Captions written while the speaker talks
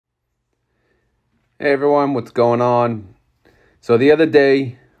Hey everyone, what's going on? So the other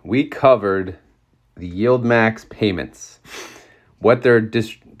day we covered the YieldMax payments, what they're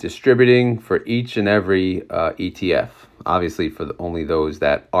distributing for each and every ETF, obviously for only those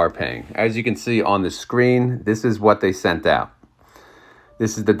that are paying. As you can see on the screen, this is what they sent out.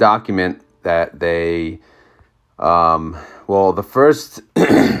 This is the document that they, the first,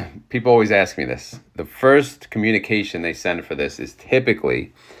 people always ask me this. The first communication they send for this is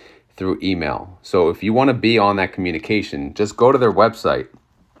typically through email. So if you want to be on that communication, just go to their website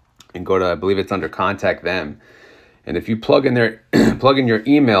and go to, I believe it's under Contact Them. And if you plug in your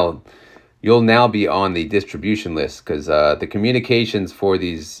email, you'll now be on the distribution list because the communications for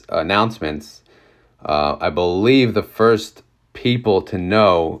these announcements, I believe the first people to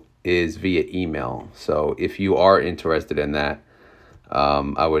know is via email. So if you are interested in that,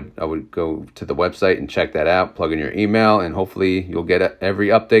 I would go to the website and check that out, plug in your email, and hopefully you'll get every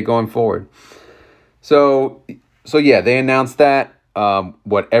update going forward. So yeah, they announced that,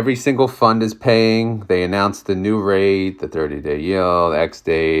 what every single fund is paying. They announced the new rate, the 30-day yield, X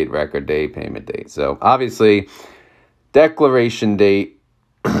date, record date, payment date. So obviously declaration date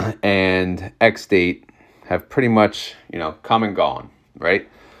and X date have pretty much, come and gone, right?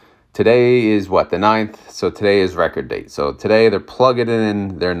 Today is what, the 9th? So today is record date. So today they're plugging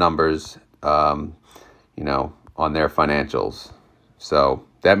in their numbers, on their financials. So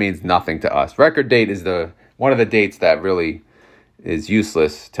that means nothing to us. Record date is one of the dates that really is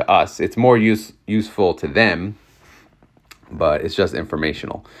useless to us. It's more useful to them, but it's just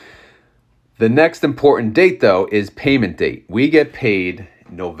informational. The next important date, though, is payment date. We get paid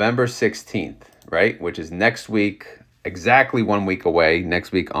November 16th, right? Which is next week. Exactly 1 week away,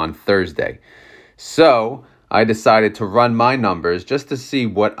 next week on Thursday. So I decided to run my numbers just to see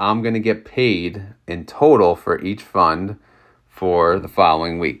what I'm going to get paid in total for each fund for the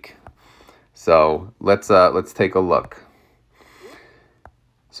following week. So let's take a look.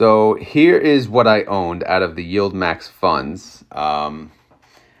 So here is what I owned out of the YieldMax funds. I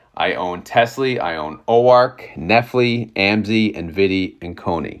own Tesla, I own ORC, Nefli, AMZ, NVIDIA, and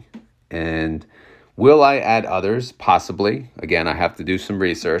Coney. And will I add others? Possibly. Again, I have to do some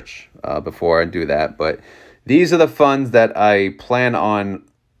research before I do that. But these are the funds that I plan on,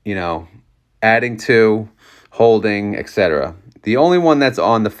 adding to, holding, etc. The only one that's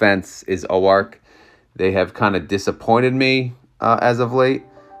on the fence is ORC. They have kind of disappointed me as of late.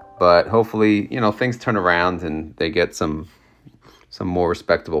 But hopefully, things turn around and they get some more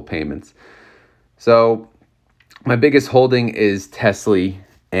respectable payments. So my biggest holding is Tesla.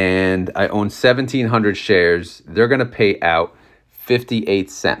 And I own 1,700 shares. They're going to pay out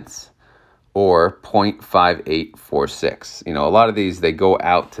 58 cents or 0.5846. A lot of these, they go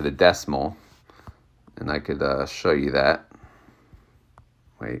out to the decimal. And I could show you that.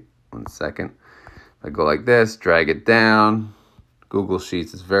 Wait 1 second. I go like this, drag it down. Google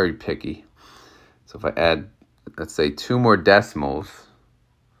Sheets is very picky. So if I add, let's say, 2 more decimals.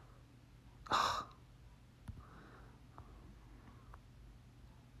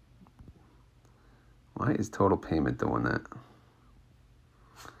 Why is total payment doing that?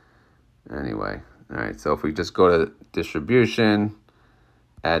 Anyway, all right, so if we just go to distribution,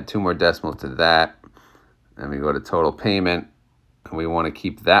 add 2 more decimals to that, and we go to total payment, and we want to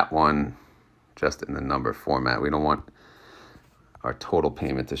keep that one just in the number format. We don't want our total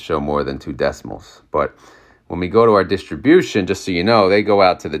payment to show more than 2 decimals. But when we go to our distribution, just so you know, they go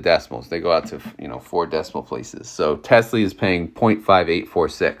out to the decimals. They go out to, 4 decimal places. So Tesla is paying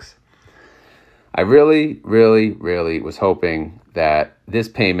 0.5846. I really, really, really was hoping that this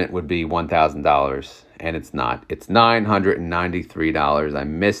payment would be $1,000, and it's not. It's $993. I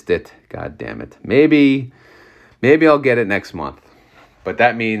missed it. God damn it. Maybe I'll get it next month. But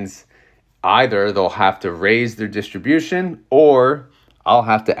that means either they'll have to raise their distribution or I'll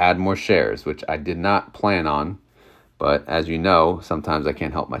have to add more shares, which I did not plan on. But as you know, sometimes I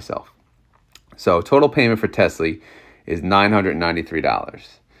can't help myself. So total payment for Tesla is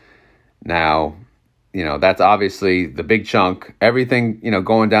 $993. Now, that's obviously the big chunk. Everything,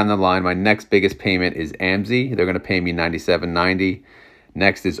 going down the line, my next biggest payment is AMZ. They're going to pay me $97.90.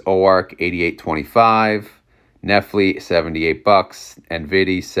 Next is ORC, $88.25. Nefli, $78.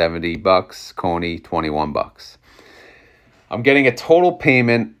 NVIDIA, $70. Coney, $21. I'm getting a total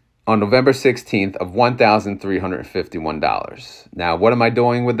payment on November 16th of $1,351. Now, what am I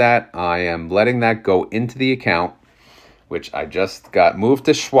doing with that? I am letting that go into the account, which I just got moved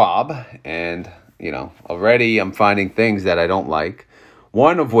to Schwab, and already I'm finding things that I don't like.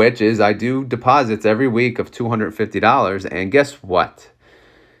 One of which is I do deposits every week of $250, and guess what?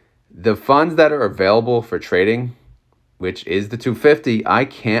 The funds that are available for trading, which is the 250, I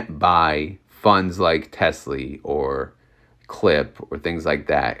can't buy funds like Tesla or Clip or things like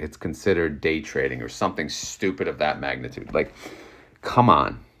that, it's considered day trading or something stupid of that magnitude. Like, come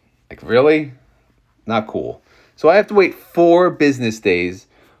on. Like, really? Not cool. So I have to wait 4 business days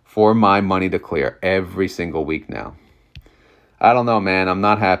for my money to clear every single week now. I don't know, man. I'm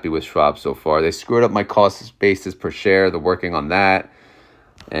not happy with Schwab so far. They screwed up my cost basis per share. They're working on that.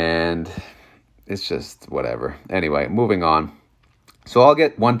 And it's just whatever. Anyway, moving on. So I'll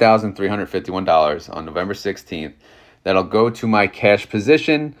get $1,351 on November 16th. That'll go to my cash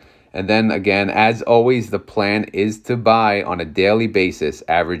position. And then again, as always, the plan is to buy on a daily basis,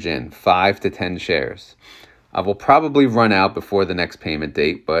 average in 5 to 10 shares. I will probably run out before the next payment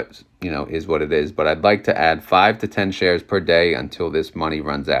date, but, is what it is. But I'd like to add 5 to 10 shares per day until this money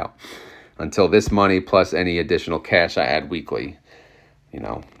runs out. Until this money plus any additional cash I add weekly.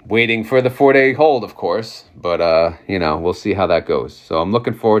 Waiting for the 4-day hold, of course. But, we'll see how that goes. So I'm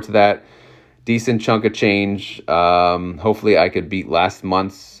looking forward to that. Decent chunk of change. Hopefully I could beat last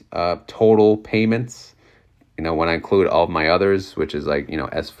month's total payments. When I include all of my others, which is like,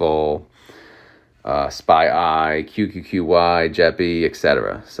 SFOL, SPY, QQQY, JEPI,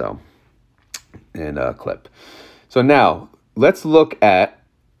 etc. So, and Clip. So now let's look at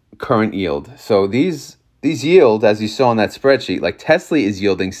current yield. So these yields, as you saw on that spreadsheet, like Tesla is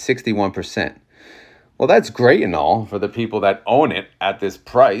yielding 61%. Well, that's great and all for the people that own it at this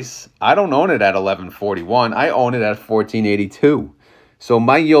price. I don't own it at $11.41. I own it at $14.82. So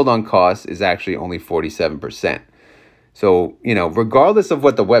my yield on cost is actually only 47%. So, regardless of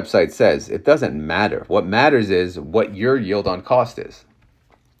what the website says, it doesn't matter. What matters is what your yield on cost is.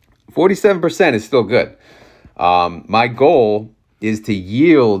 47% is still good. My goal is to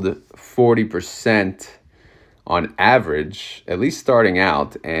yield 40% on average, at least starting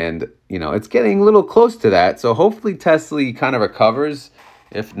out. And, it's getting a little close to that. So hopefully Tesla kind of recovers.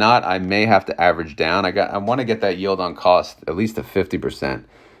 If not, I may have to average down. I want to get that yield on cost at least to 50%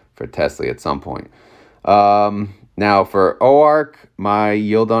 for Tesla at some point. Now for OARC, my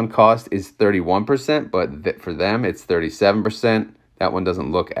yield on cost is 31%, but for them it's 37%. That one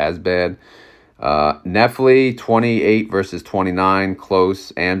doesn't look as bad. Nefli, 28 versus 29,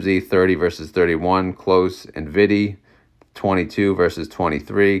 close. AMZ, 30 versus 31, close. NVIDIA, 22 versus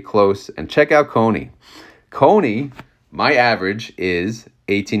 23, close. And check out Coney. Coney, my average is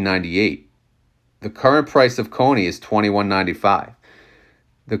 $18.98. The current price of Coney is $21.95.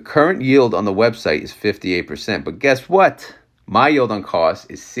 The current yield on the website is 58%. But guess what? My yield on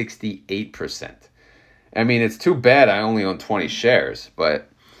cost is 68%. I mean, it's too bad I only own 20 shares, but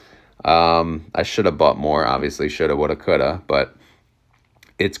I should have bought more, obviously. Shoulda, woulda, coulda. But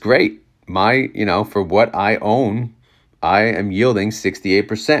it's great. For what I own, I am yielding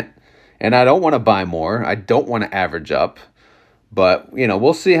 68%. And I don't want to buy more. I don't want to average up. But,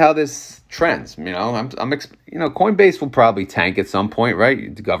 we'll see how this trends. Coinbase will probably tank at some point,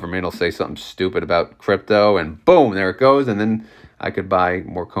 right? The government will say something stupid about crypto and boom, there it goes. And then I could buy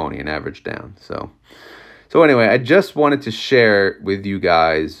more Coney and average down. So anyway, I just wanted to share with you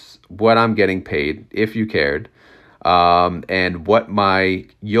guys what I'm getting paid, if you cared, and what my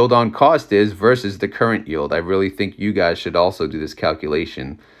yield on cost is versus the current yield. I really think you guys should also do this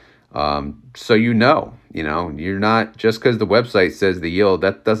calculation. So you're not, just because the website says the yield,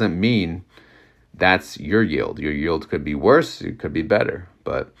 that doesn't mean that's your yield. Your yield could be worse, it could be better.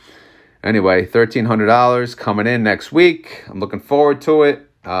 But anyway, $1,300 coming in next week. I'm looking forward to it.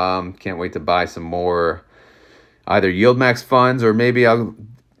 Can't wait to buy some more either YieldMax funds, or maybe I'll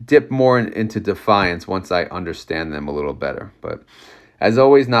dip more into Defiance once I understand them a little better. But as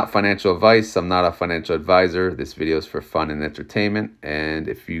always, not financial advice. I'm not a financial advisor. This video is for fun and entertainment. And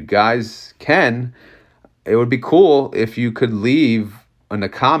if you guys can, it would be cool if you could leave in the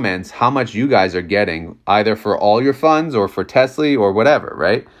comments how much you guys are getting, either for all your funds or for Tesla or whatever,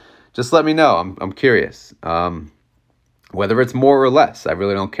 right? Just let me know. I'm curious. Whether it's more or less, I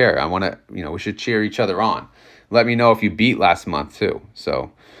really don't care. I want to, we should cheer each other on. Let me know if you beat last month too.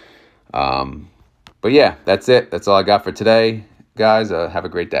 So, but yeah, that's it. That's all I got for today. Guys, have a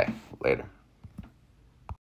great day. Later.